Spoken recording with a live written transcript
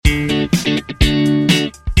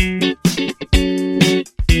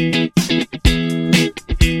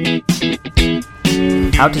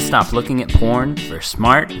How to stop looking at porn for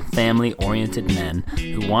smart, family-oriented men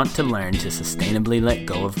who want to learn to sustainably let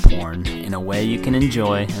go of porn in a way you can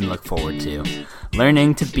enjoy and look forward to.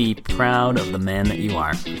 Learning to be proud of the man that you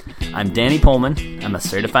are. I'm Danny Pullman. I'm a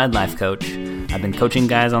certified life coach. I've been coaching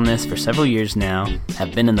guys on this for several years now,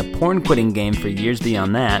 have been in the porn quitting game for years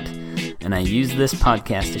beyond that, and I use this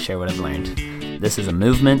podcast to share what I've learned. This is a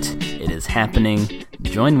movement. It is happening.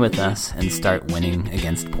 Join with us and start winning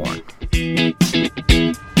against porn.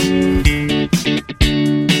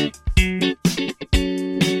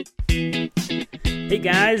 Hey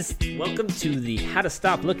guys, welcome to the How to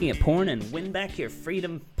Stop Looking at Porn and Win Back Your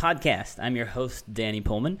Freedom podcast. I'm your host, Danny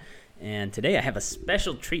Pullman, and today I have a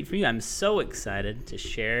special treat for you. I'm so excited to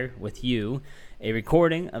share with you a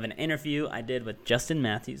recording of an interview I did with Justin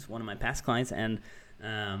Mathews, one of my past clients, and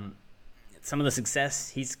some of the success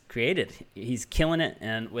he's created. He's killing it,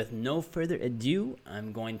 and with no further ado,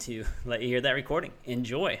 I'm going to let you hear that recording.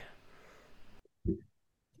 Enjoy.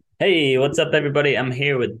 Hey, what's up, everybody? I'm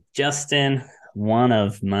here with Justin, one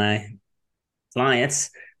of my clients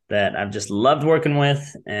that I've just loved working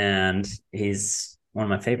with, and he's one of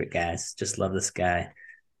my favorite guys. Just love this guy.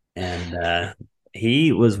 And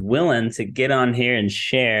he was willing to get on here and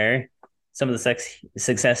share some of the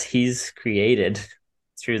success he's created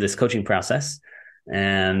through this coaching process.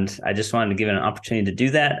 And I just wanted to give it an opportunity to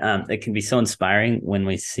do that. It can be so inspiring when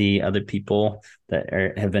we see other people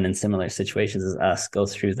that have been in similar situations as us go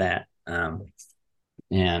through that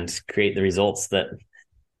and create the results that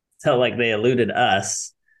felt like they eluded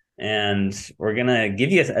us. And we're going to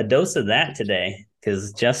give you a dose of that today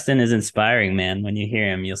because Justin is inspiring, man. When you hear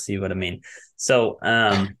him, you'll see what I mean. So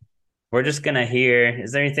we're just going to hear,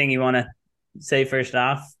 is there anything you want to say first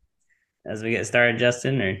off as we get started,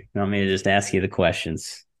 Justin, or you want me to just ask you the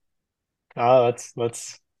questions? Oh,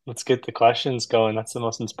 let's get the questions going. That's the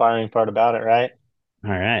most inspiring part about it, right?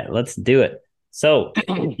 All right, let's do it. So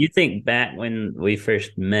you think back when we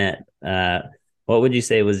first met, what would you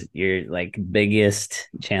say was your biggest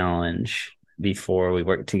challenge before we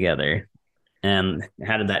worked together? And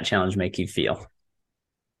how did that challenge make you feel?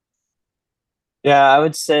 Yeah, I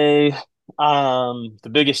would say the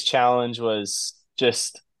biggest challenge was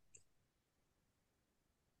just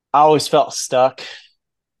I always felt stuck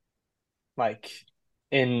like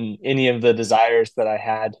in any of the desires that I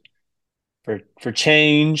had for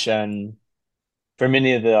change and for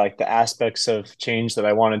many of the aspects of change that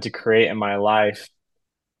I wanted to create in my life.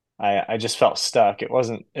 I just felt stuck. It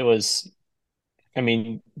was I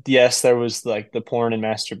mean, yes, there was like the porn and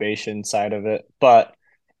masturbation side of it, but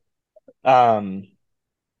um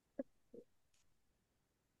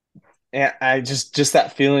and I just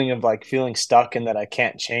that feeling of like feeling stuck and that I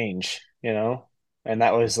can't change, and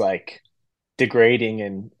that was like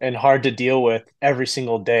degrading and hard to deal with every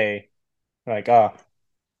single day. Like, oh,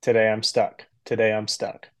 today I'm stuck. Today I'm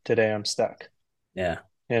stuck. Today I'm stuck. Yeah,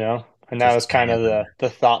 And that just was kind of the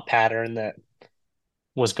thought pattern that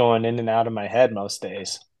was going in and out of my head most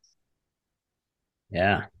days.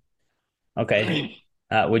 yeah. Okay.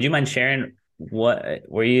 Would you mind sharing what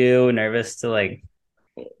were you nervous to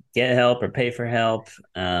get help or pay for help?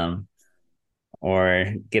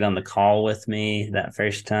 Or get on the call with me that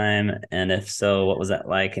first time? And if so, what was that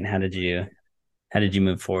like? And how did you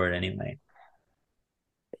move forward anyway?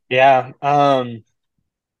 Yeah.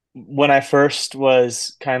 When I first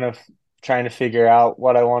was kind of trying to figure out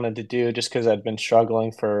what I wanted to do, just because I'd been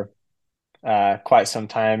struggling for quite some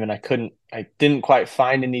time, and I didn't quite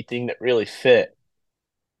find anything that really fit.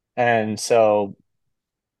 And so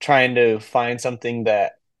trying to find something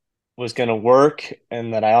that was going to work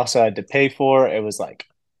and that I also had to pay for, I was like,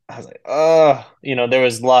 oh, there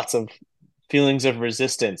was lots of feelings of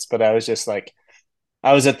resistance, but I was just like,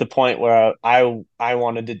 I was at the point where I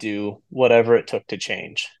wanted to do whatever it took to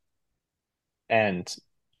change. And,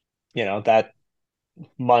 that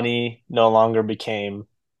money no longer became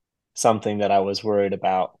something that I was worried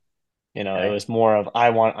about. It Okay. was more of I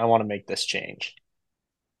want to make this change.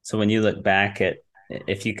 So when you look back at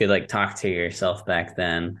if you could talk to yourself back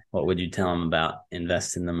then, what would you tell them about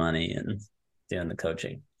investing the money and doing the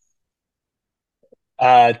coaching?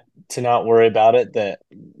 Uh, to not worry about it, that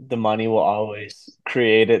the money will always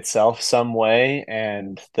create itself some way,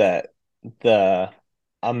 and that the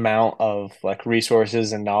amount of like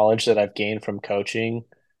resources and knowledge that I've gained from coaching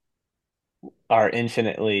are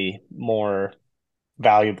infinitely more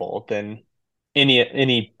valuable than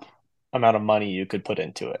any amount of money you could put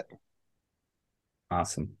into it.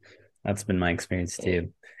 Awesome. That's been my experience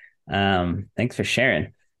too. Thanks for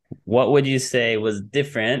sharing. What would you say was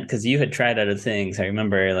different? Because you had tried other things. I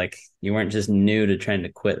remember you weren't just new to trying to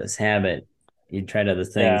quit this habit. You tried other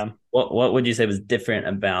things. Yeah. What would you say was different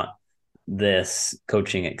about this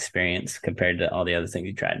coaching experience compared to all the other things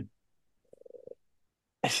you tried?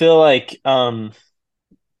 I feel like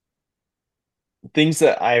things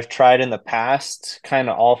that I've tried in the past kind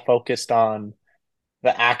of all focused on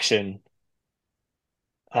the action,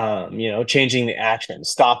 changing the action,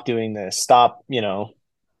 stop doing this, stop,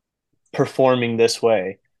 performing this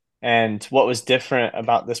way. And what was different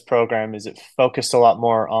about this program is it focused a lot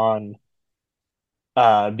more on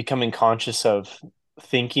becoming conscious of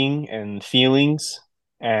thinking and feelings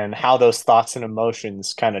and how those thoughts and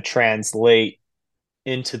emotions kind of translate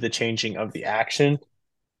into the changing of the action.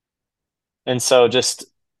 And so just,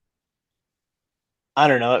 I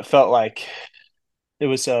don't know, it felt like it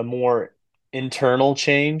was a more internal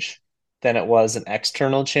change than it was an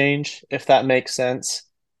external change, if that makes sense.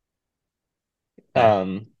 Okay.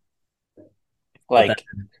 Um, But then, like,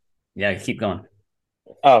 yeah, keep going.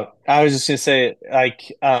 oh, I was just gonna say,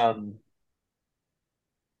 like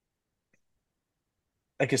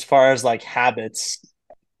as far as like habits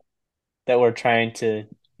that we're trying to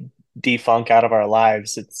defunk out of our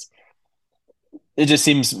lives, it just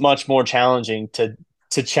seems much more challenging to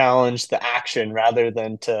challenge the action rather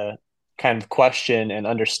than to kind of question and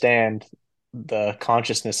understand the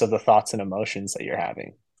consciousness of the thoughts and emotions that you're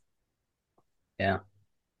having. Yeah.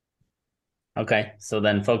 Okay. So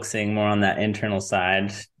then focusing more on that internal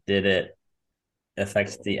side, did it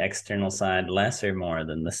affect the external side less or more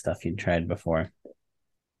than the stuff you tried before?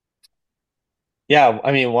 Yeah,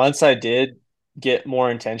 I mean, once I did get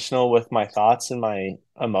more intentional with my thoughts and my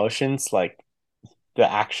emotions, like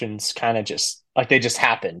the actions kind of just like they just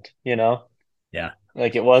happened, you know? Yeah.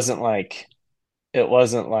 Like it wasn't like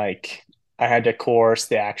I had to coerce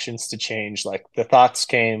the actions to change. Like the thoughts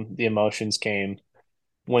came, the emotions came.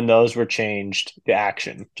 When those were changed, the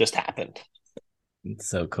action just happened. It's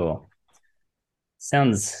so cool.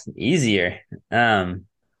 Sounds easier. Um,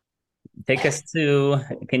 Take us to,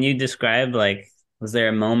 can you describe like, was there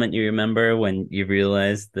a moment you remember when you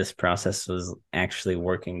realized this process was actually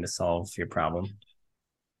working to solve your problem?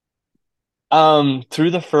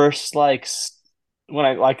 Through the first when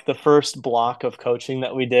I like the first block of coaching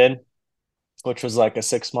that we did, which was like a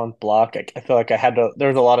 6 month block, I feel like there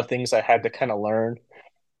was a lot of things I had to kind of learn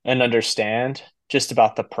and understand just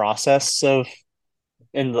about the process of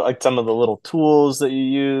and like some of the little tools that you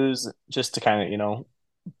use just to kind of,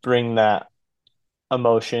 bring that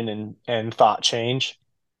emotion and thought change.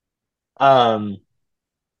 Um,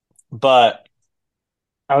 but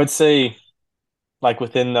I would say like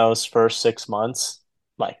within those first 6 months,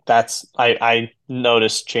 like I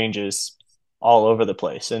noticed changes all over the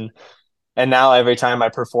place. And now every time I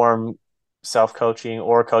perform self-coaching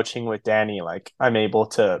or coaching with Danny, like I'm able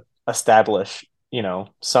to establish,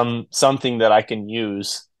 something that I can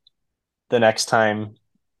use the next time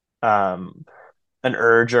an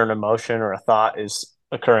urge or an emotion or a thought is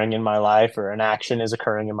occurring in my life or an action is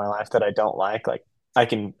occurring in my life that I don't like I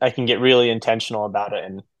can get really intentional about it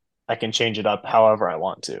and I can change it up however I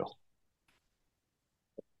want to.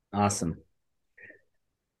 Awesome.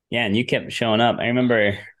 Yeah, and you kept showing up. I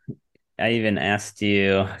remember I even asked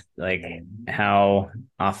you like how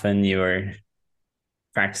often you were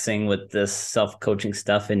practicing with this self-coaching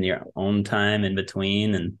stuff in your own time in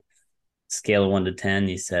between, and scale of 1 to 10,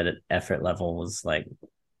 you said effort level was like,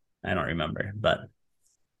 I don't remember, but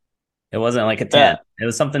it wasn't like a 10. Yeah, It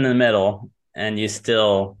was something in the middle, and you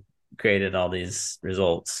still created all these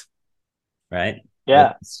results, right?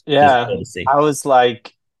 yeah, That's yeah. cool to see. I was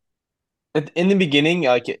like in the beginning,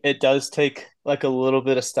 like it does take like a little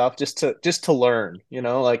bit of stuff just to learn,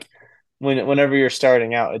 like whenever you're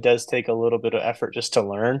starting out, it does take a little bit of effort just to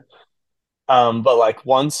learn. But like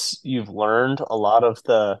once you've learned a lot of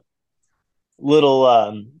the little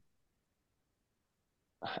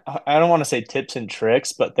I don't want to say tips and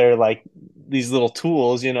tricks, but they're like these little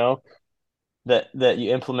tools, that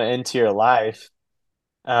you implement into your life.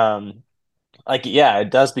 Um, like yeah,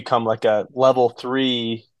 it does become like a level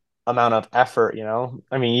 3 amount of effort,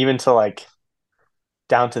 I mean, even to like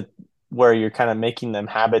down to where you're kind of making them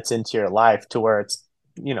habits into your life to where it's,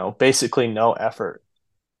 basically no effort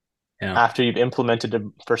Yeah. after you've implemented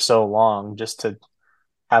them for so long just to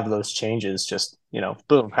have those changes just,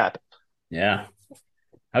 boom, happen. Yeah.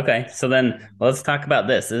 Okay. So then let's talk about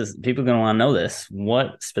this. People are going to want to know this.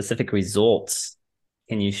 What specific results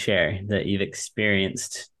can you share that you've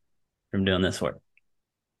experienced from doing this work?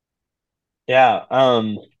 Yeah.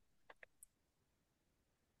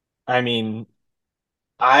 I mean,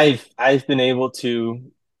 I've been able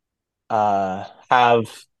to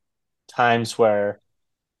have times where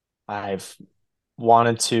I've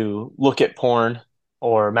wanted to look at porn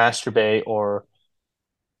or masturbate or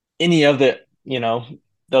any of the,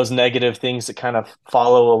 those negative things that kind of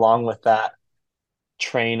follow along with that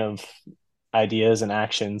train of ideas and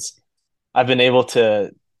actions, I've been able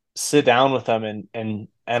to sit down with them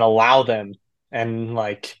and allow them and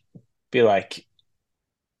like be like,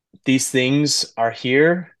 these things are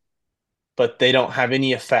here, but they don't have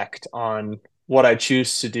any effect on what I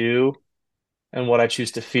choose to do and what I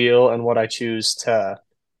choose to feel and what I choose to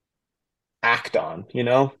act on,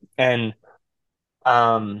 And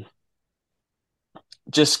um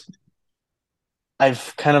just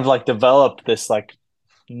I've kind of like developed this like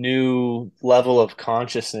new level of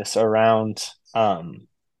consciousness around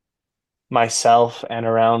myself and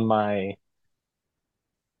around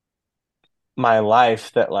my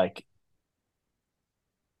life that like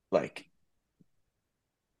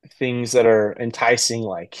things that are enticing,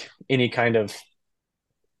 like any kind of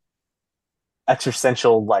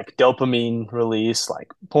existential like dopamine release,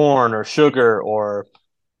 like porn or sugar or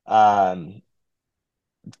um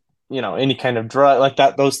any kind of drug like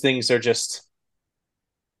that, those things are just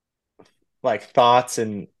like thoughts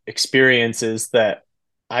and experiences that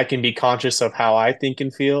I can be conscious of how I think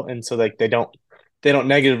and feel, and so like they don't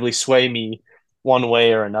negatively sway me one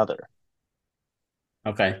way or another,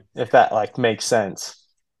 Okay. if that like makes sense.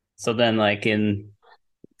 So then, like, because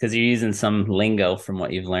you're using some lingo from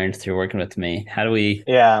what you've learned through working with me, how do we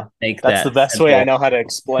Yeah, make that's the that best way I simple? know how to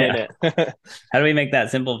explain Yeah. it. How do we make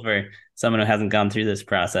that simple for someone who hasn't gone through this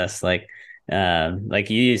process? Like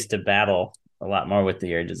you used to battle a lot more with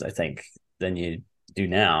the urges, I think, than you do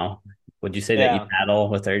now. Would you say that you Yeah, battle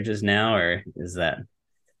with urges now, or is that?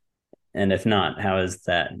 And if not, how is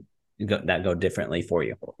that go differently for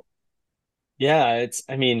you? yeah, it's,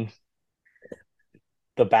 I mean,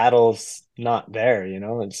 the battle's not there,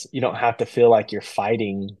 it's, you don't have to feel like you're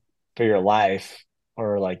fighting for your life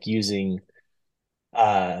or like using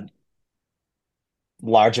uh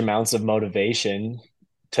large amounts of motivation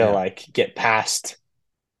to Yeah, like get past,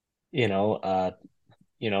 you know, uh,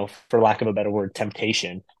 for lack of a better word,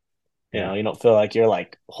 temptation. yeah, You don't feel like you're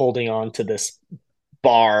like holding on to this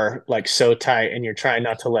bar like so tight and you're trying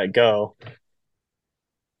not to let go.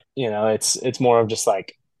 It's more of just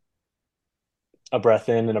like a breath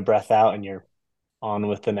in and a breath out, and you're on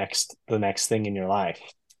with the next thing in your life.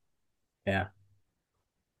 yeah.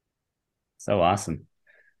 So awesome.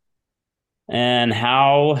 And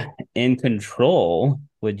how in control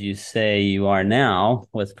would you say you are now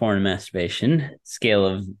with porn and masturbation? Scale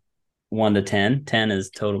of 1 to 10. 10 is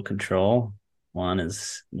total control. One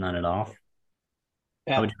is none at all.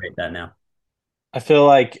 How would Yeah. you rate that now? I feel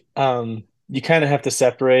like you kind of have to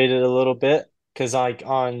separate it a little bit because like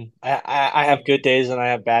on I have good days and I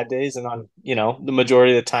have bad days, and on the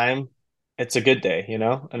majority of the time it's a good day,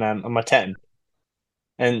 and I'm a 10.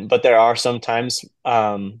 And but there are some times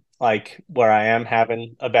like where I am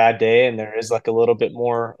having a bad day and there is like a little bit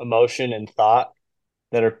more emotion and thought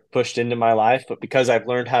that are pushed into my life, but because I've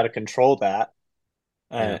learned how to control that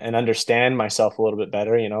Yeah, and understand myself a little bit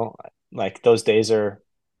better, like those days are,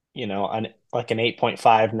 like an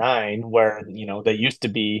 8.59 where, they used to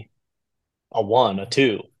be a 1, a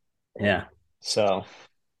 2. yeah, So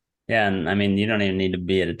yeah. And I mean, you don't even need to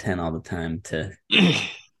be at a 10 all the time to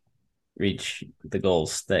reach the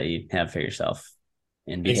goals that you have for yourself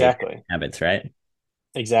in behavior exactly. habits, right?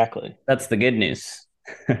 Exactly. That's the good news.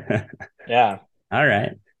 Yeah. All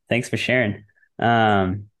right. Thanks for sharing.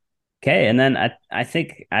 Um, okay, and then I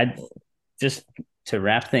think I just to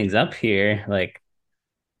wrap things up here, like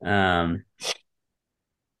um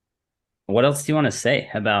what else do you want to say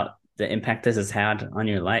about the impact this has had on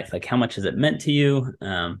your life? Like how much has it meant to you?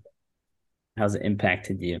 How's it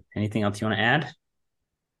impacted you? Anything else you want to add?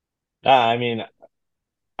 I mean,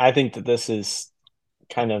 I think that this has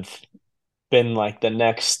kind of been like the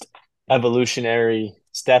next evolutionary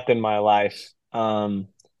step in my life,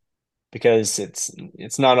 because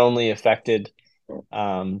it's not only affected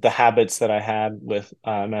the habits that I had with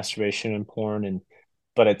masturbation and porn,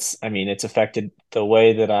 but I mean, it's affected the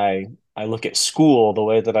way that I look at school, the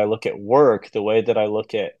way that I look at work, the way that I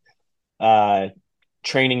look at uh,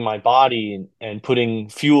 training my body and putting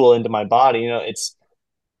fuel into my body.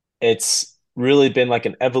 It's really been like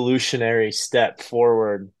an evolutionary step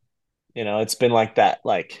forward. It's been like that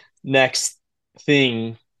like next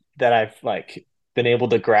thing that I've like been able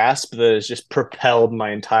to grasp that has just propelled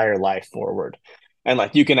my entire life forward. And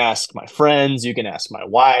like you can ask my friends, you can ask my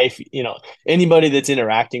wife, anybody that's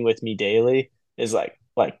interacting with me daily is like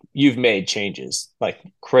you've made changes, like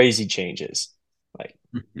crazy changes. Like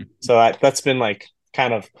so that's been like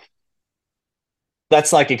kind of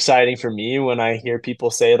that's like exciting for me when I hear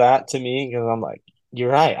people say that to me, because I'm like,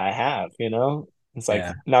 you're right, I have. It's like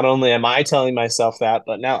Yeah. not only am I telling myself that,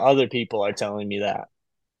 but now other people are telling me that.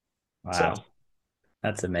 Wow. So,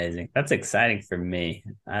 That's amazing. That's exciting for me.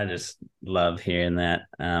 I just love hearing that.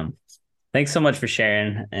 Thanks so much for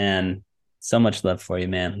sharing and so much love for you,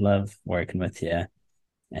 man. Love working with you.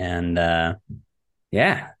 And yeah,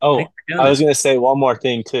 thanks oh, for doing I was this. gonna say one more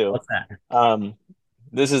thing too. What's that? Um,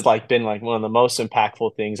 this has like been like one of the most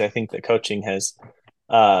impactful things I think that coaching has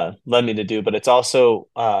led me to do, but it's also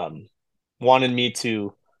wanted me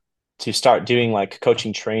to start doing like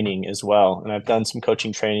coaching training as well. And I've done some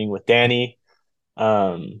coaching training with Danny.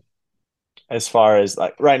 Um, as far as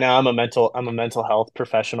like right now, I'm a mental health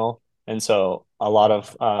professional, and so a lot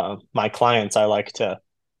of my clients I like to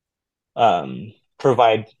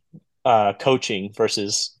provide coaching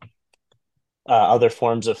versus other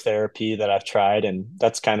forms of therapy that I've tried, and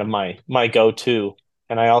that's kind of my go to.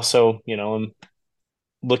 And I also, am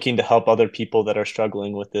looking to help other people that are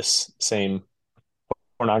struggling with this same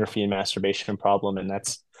pornography and masturbation problem, and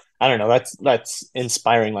that's I don't know, that's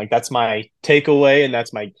inspiring. Like that's my takeaway, and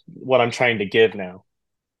that's my what I'm trying to give now.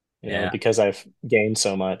 Yeah, Because I've gained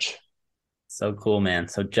so much. so cool, man.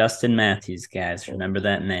 So Justin Mathews, guys, remember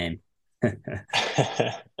that name.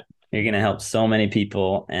 You're gonna help so many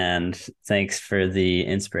people, and thanks for the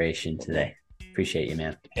inspiration today. Appreciate you,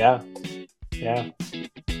 man. Yeah, yeah.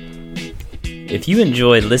 If you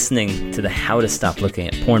enjoy listening to the How to Stop Looking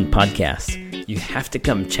at Porn podcast, you have to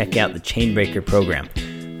come check out the Chainbreaker program.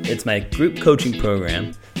 It's my group coaching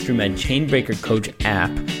program through my Chainbreaker Coach app,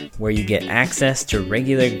 where you get access to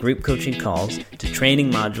regular group coaching calls, to training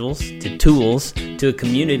modules, to tools, to a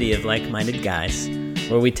community of like-minded guys,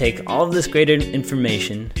 where we take all of this great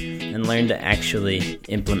information and learn to actually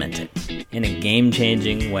implement it in a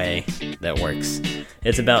game-changing way that works.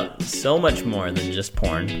 It's about so much more than just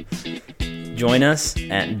porn. Join us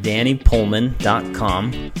at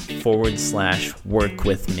dannypohlman.com/work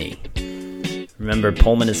with me. Remember,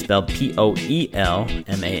 Pohlman is spelled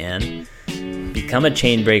Poelman. Become a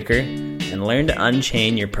chain breaker and learn to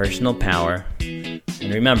unchain your personal power. And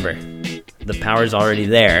remember, the power's already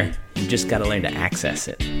there. You just got to learn to access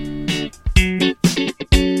it.